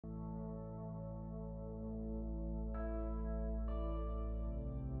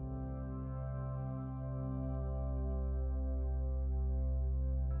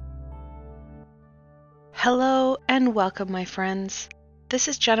Hello and welcome, my friends. This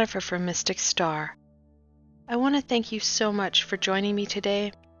is Jennifer from Mystic Star. I want to thank you so much for joining me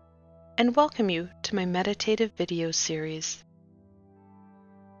today and welcome you to my meditative video series.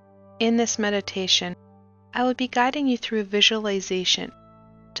 In this meditation, I will be guiding you through a visualization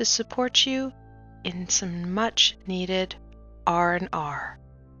to support you in some much needed R&R.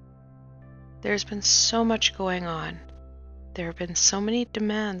 There's been so much going on. There have been so many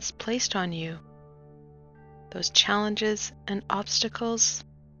demands placed on you. Those challenges and obstacles,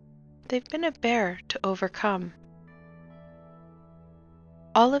 they've been a bear to overcome.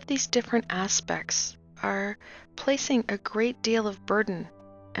 All of these different aspects are placing a great deal of burden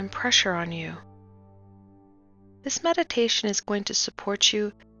and pressure on you. This meditation is going to support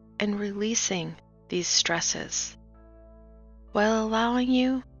you in releasing these stresses while allowing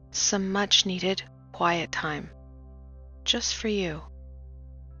you some much needed quiet time just for you.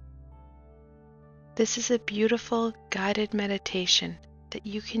 This is a beautiful guided meditation that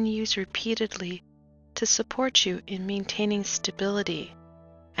you can use repeatedly to support you in maintaining stability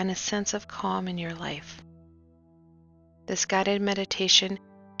and a sense of calm in your life. This guided meditation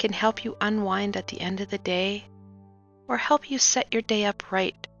can help you unwind at the end of the day or help you set your day up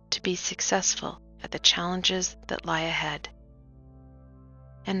right to be successful at the challenges that lie ahead.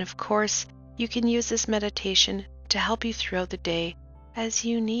 And of course, you can use this meditation to help you throughout the day as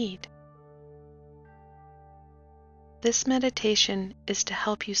you need. This meditation is to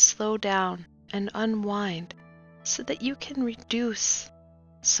help you slow down and unwind so that you can reduce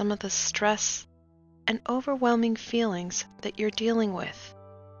some of the stress and overwhelming feelings that you're dealing with,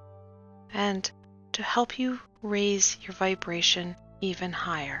 and to help you raise your vibration even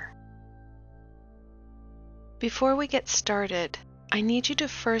higher. Before we get started, I need you to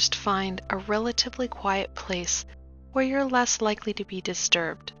first find a relatively quiet place where you're less likely to be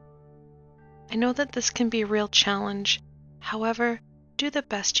disturbed. I know that this can be a real challenge, however, do the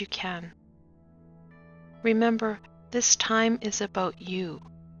best you can. Remember, this time is about you.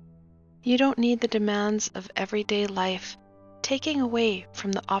 You don't need the demands of everyday life taking away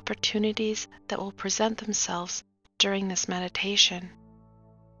from the opportunities that will present themselves during this meditation.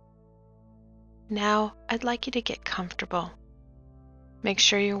 Now, I'd like you to get comfortable. Make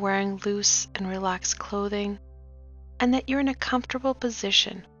sure you're wearing loose and relaxed clothing and that you're in a comfortable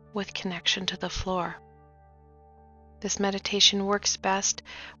position with connection to the floor. This meditation works best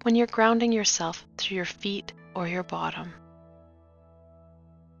when you're grounding yourself through your feet or your bottom.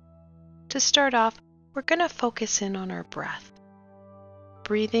 To start off, we're going to focus in on our breath.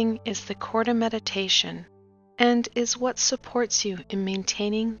 Breathing is the core to meditation and is what supports you in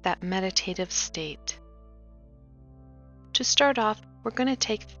maintaining that meditative state. To start off, we're going to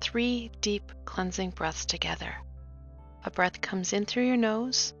take 3 deep cleansing breaths together. A breath comes in through your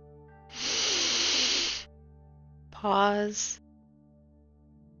nose. Pause.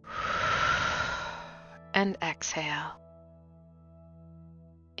 And exhale.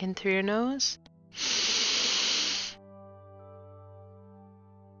 In through your nose.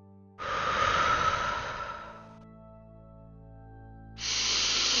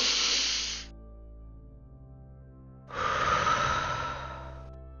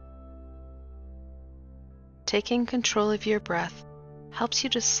 Taking control of your breath helps you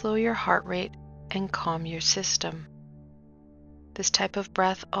to slow your heart rate and calm your system. This type of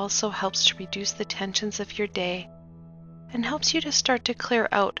breath also helps to reduce the tensions of your day and helps you to start to clear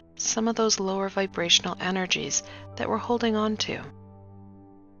out some of those lower vibrational energies that we're holding on to.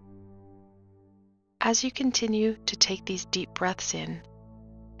 As you continue to take these deep breaths in,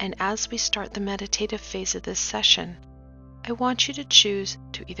 and as we start the meditative phase of this session, I want you to choose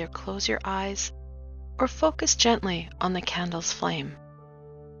to either close your eyes or focus gently on the candle's flame.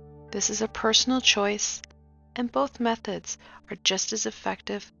 This is a personal choice, and both methods are just as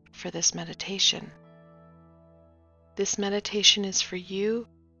effective for this meditation. This meditation is for you,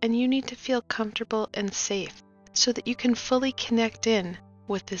 and you need to feel comfortable and safe so that you can fully connect in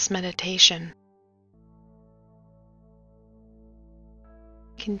with this meditation.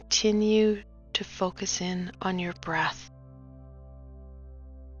 Continue to focus in on your breath.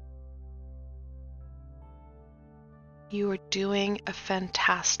 You are doing a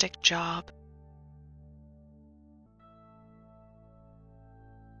fantastic job.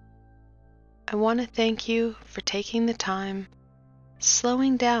 I want to thank you for taking the time,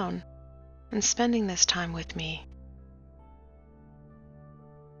 slowing down, and spending this time with me.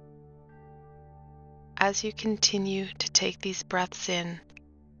 As you continue to take these breaths in,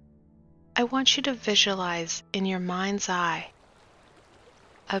 I want you to visualize in your mind's eye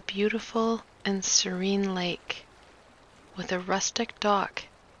a beautiful and serene lake with a rustic dock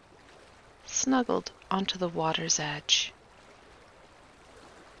snuggled onto the water's edge.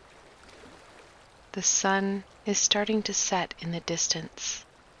 The sun is starting to set in the distance,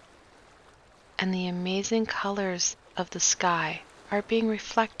 and the amazing colors of the sky are being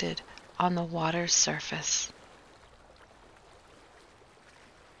reflected on the water's surface.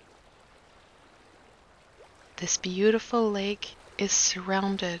 This beautiful lake is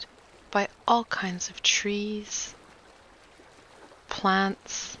surrounded by all kinds of trees,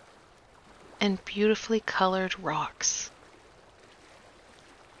 plants, and beautifully colored rocks.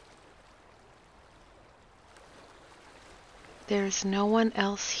 There is no one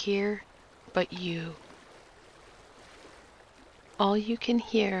else here but you. All you can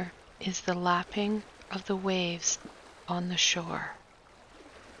hear is the lapping of the waves on the shore.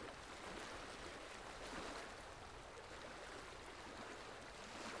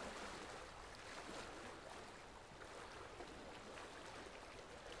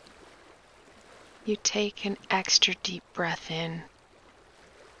 You take an extra deep breath in.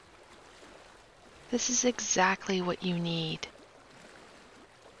 This is exactly what you need.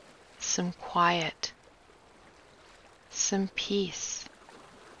 Some quiet, some peace,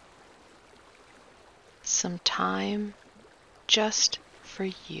 some time just for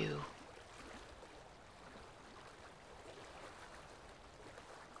you.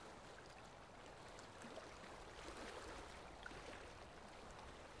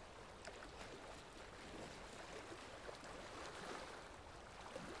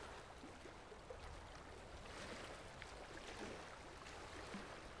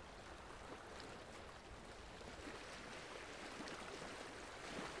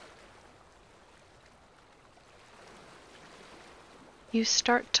 You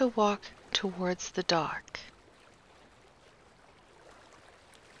start to walk towards the dock.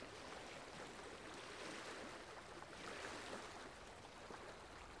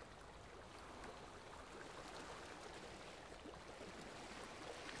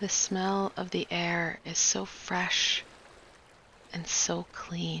 The smell of the air is so fresh and so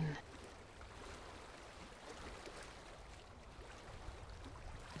clean.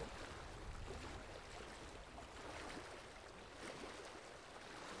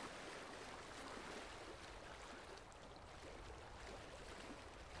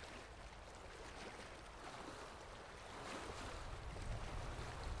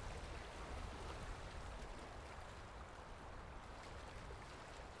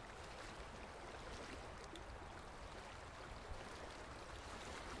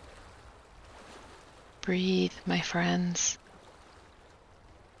 Breathe, my friends.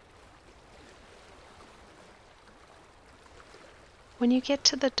 When you get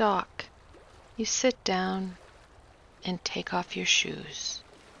to the dock, you sit down and take off your shoes.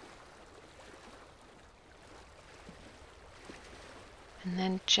 And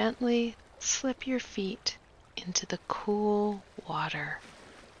then gently slip your feet into the cool water.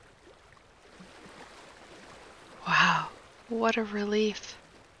 Wow, what a relief.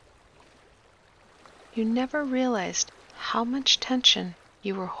 You never realized how much tension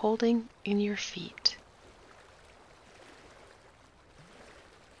you were holding in your feet.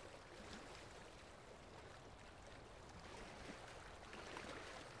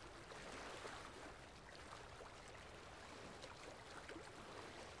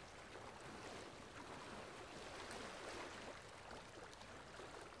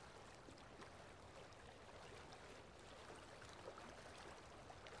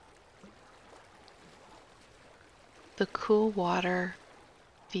 The cool water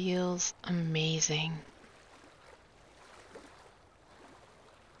feels amazing.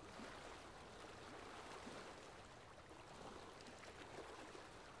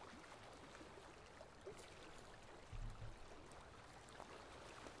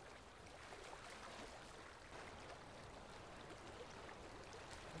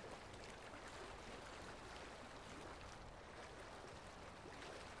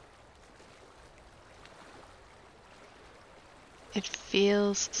 It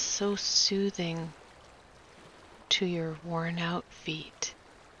feels so soothing to your worn out feet.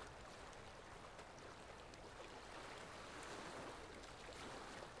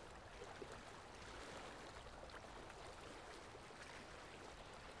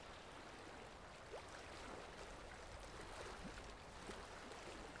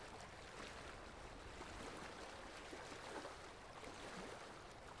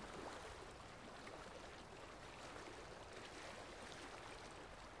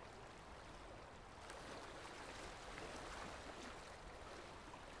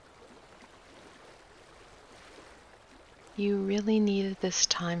 You really needed this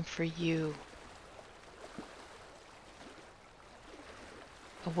time for you,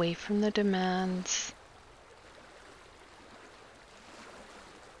 away from the demands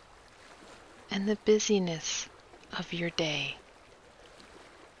and the busyness of your day.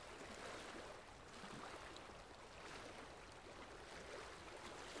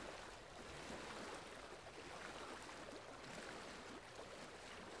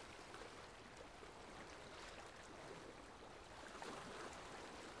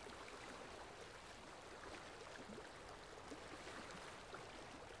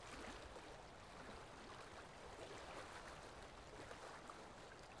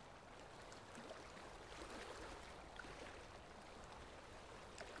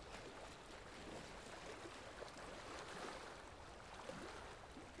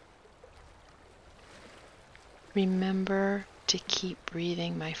 Remember to keep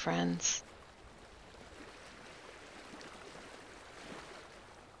breathing, my friends.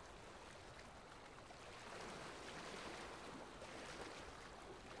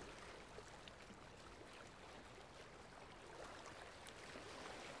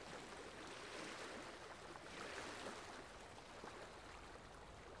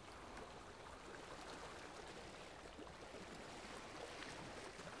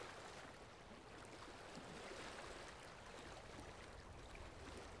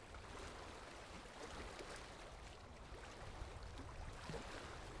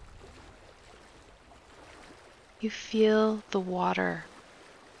 You feel the water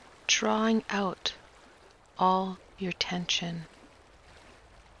drawing out all your tension.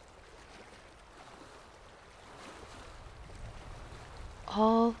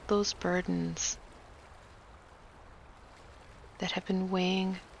 All those burdens that have been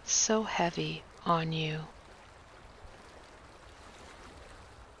weighing so heavy on you.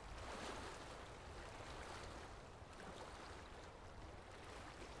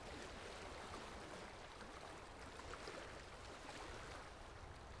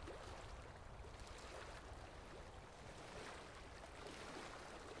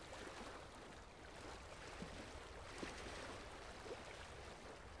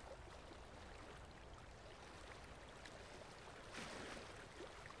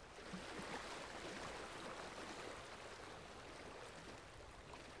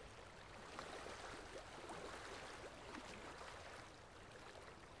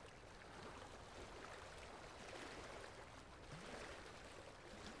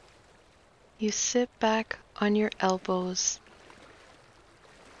 You sit back on your elbows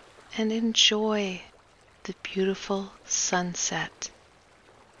and enjoy the beautiful sunset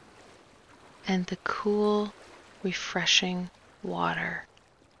and the cool, refreshing water.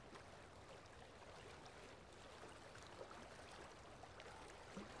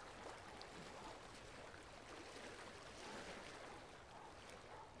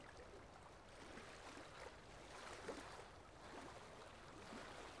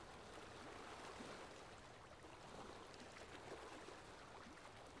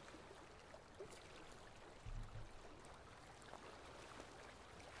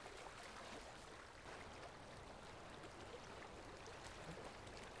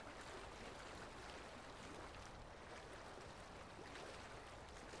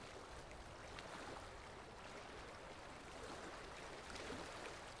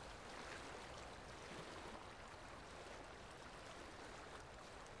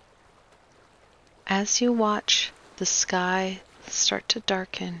 As you watch the sky start to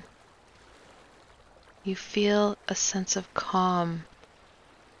darken, you feel a sense of calm,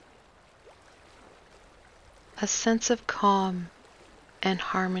 and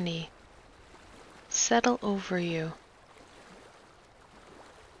harmony settle over you.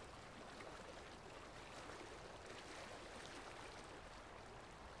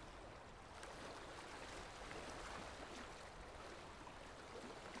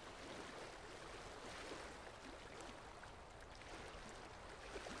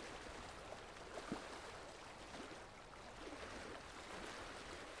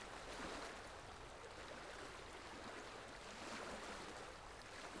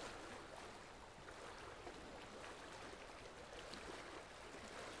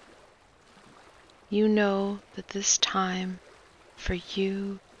 You know that this time for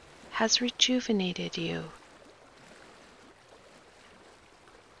you has rejuvenated you.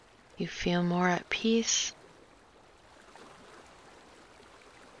 You feel more at peace.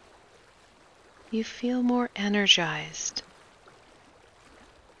 You feel more energized.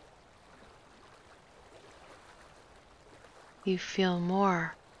 You feel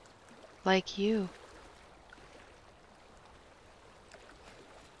more like you.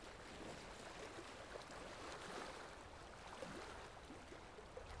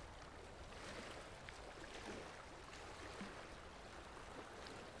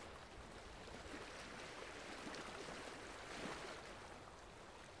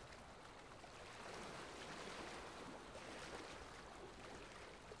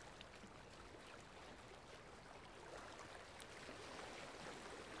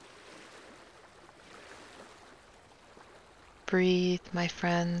 Breathe, my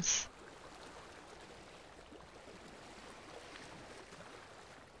friends.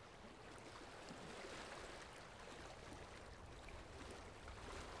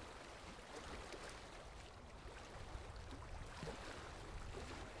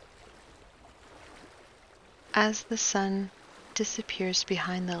 As the sun disappears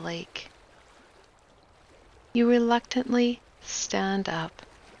behind the lake, you reluctantly stand up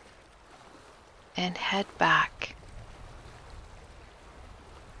and head back.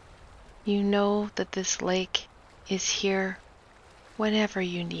 You know that this lake is here whenever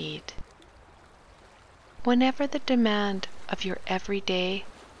you need. Whenever the demand of your everyday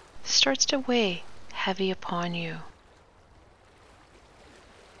starts to weigh heavy upon you,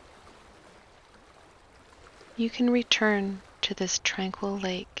 you can return to this tranquil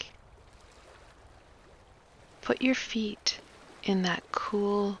lake. Put your feet in that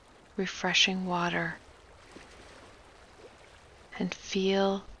cool, refreshing water and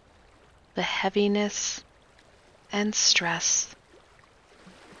feel the heaviness and stress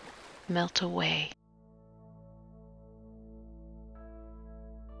melt away.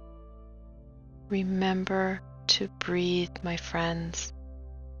 Remember to breathe, my friends.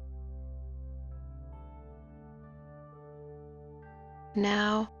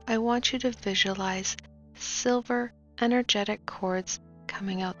 Now I want you to visualize silver energetic cords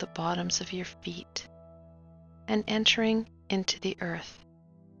coming out the bottoms of your feet and entering into the earth.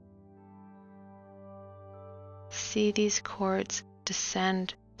 See these cords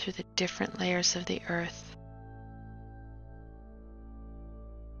descend through the different layers of the earth.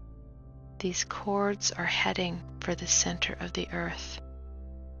 These cords are heading for the center of the earth.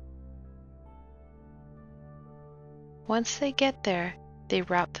 Once they get there, they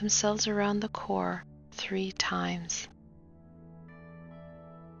wrap themselves around the core 3 times.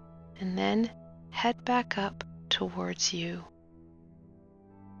 And then head back up towards you.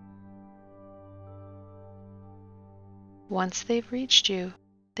 Once they've reached you,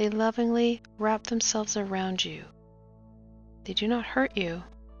 they lovingly wrap themselves around you. They do not hurt you.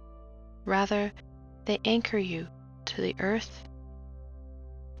 Rather, they anchor you to the earth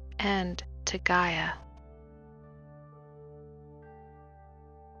and to Gaia.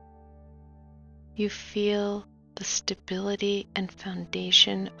 You feel the stability and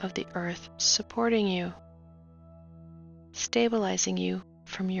foundation of the earth supporting you, stabilizing you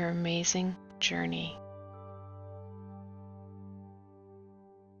from your amazing journey.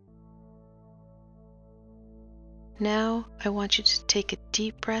 Now I want you to take a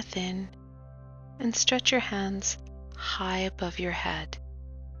deep breath in and stretch your hands high above your head,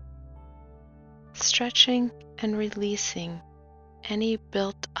 stretching and releasing any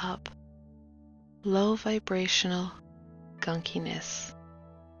built up low vibrational gunkiness.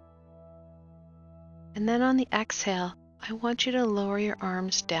 And then on the exhale, I want you to lower your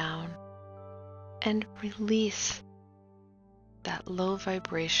arms down and release that low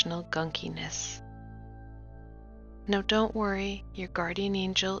vibrational gunkiness. Now don't worry, your guardian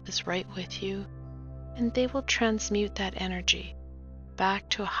angel is right with you, and they will transmute that energy back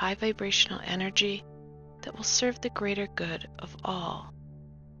to a high vibrational energy that will serve the greater good of all.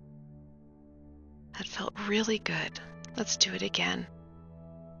 That felt really good. Let's do it again.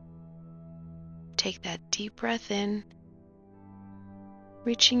 Take that deep breath in,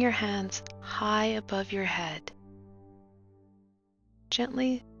 reaching your hands high above your head,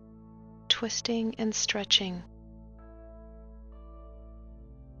 gently twisting and stretching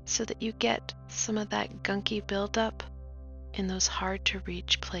so that you get some of that gunky buildup in those hard to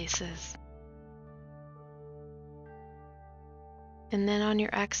reach places. And then on your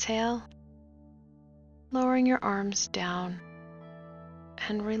exhale, lowering your arms down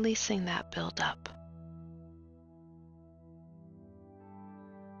and releasing that buildup.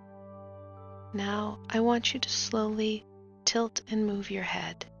 Now I want you to slowly tilt and move your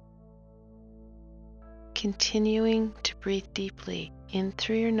head, continuing to breathe deeply in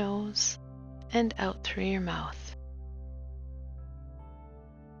through your nose and out through your mouth.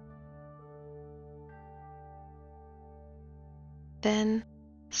 Then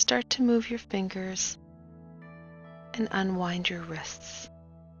start to move your fingers and unwind your wrists.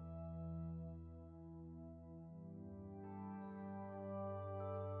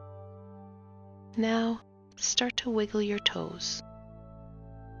 Now start to wiggle your toes.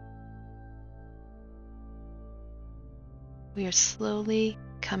 We are slowly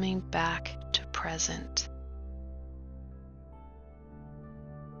coming back to present.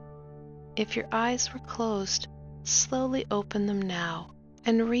 If your eyes were closed, slowly open them now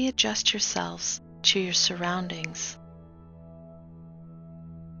and readjust yourselves to your surroundings.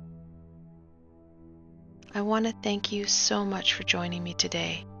 I want to thank you so much for joining me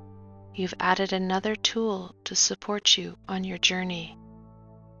today. You've added another tool to support you on your journey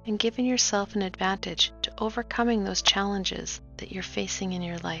and given yourself an advantage to overcoming those challenges that you're facing in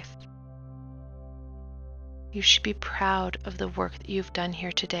your life. You should be proud of the work that you've done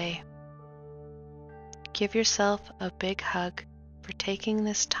here today. Give yourself a big hug for taking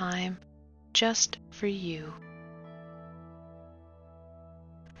this time just for you.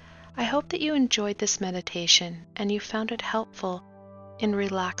 I hope that you enjoyed this meditation and you found it helpful in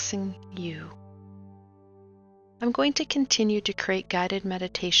relaxing you. I'm going to continue to create guided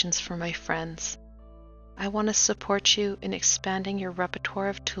meditations for my friends. I want to support you in expanding your repertoire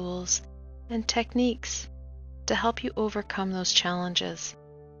of tools and techniques to help you overcome those challenges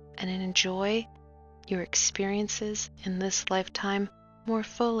and enjoy your experiences in this lifetime more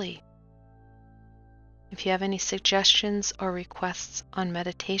fully. If you have any suggestions or requests on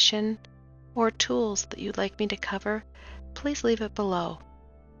meditation or tools that you'd like me to cover, please leave it below.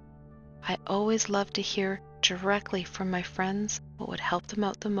 I always love to hear directly from my friends what would help them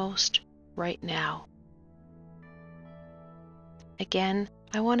out the most right now. Again,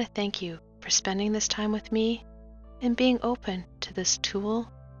 I want to thank you for spending this time with me and being open to this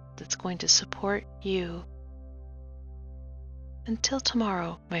tool that's going to support you. Until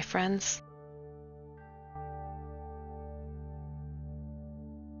tomorrow, my friends.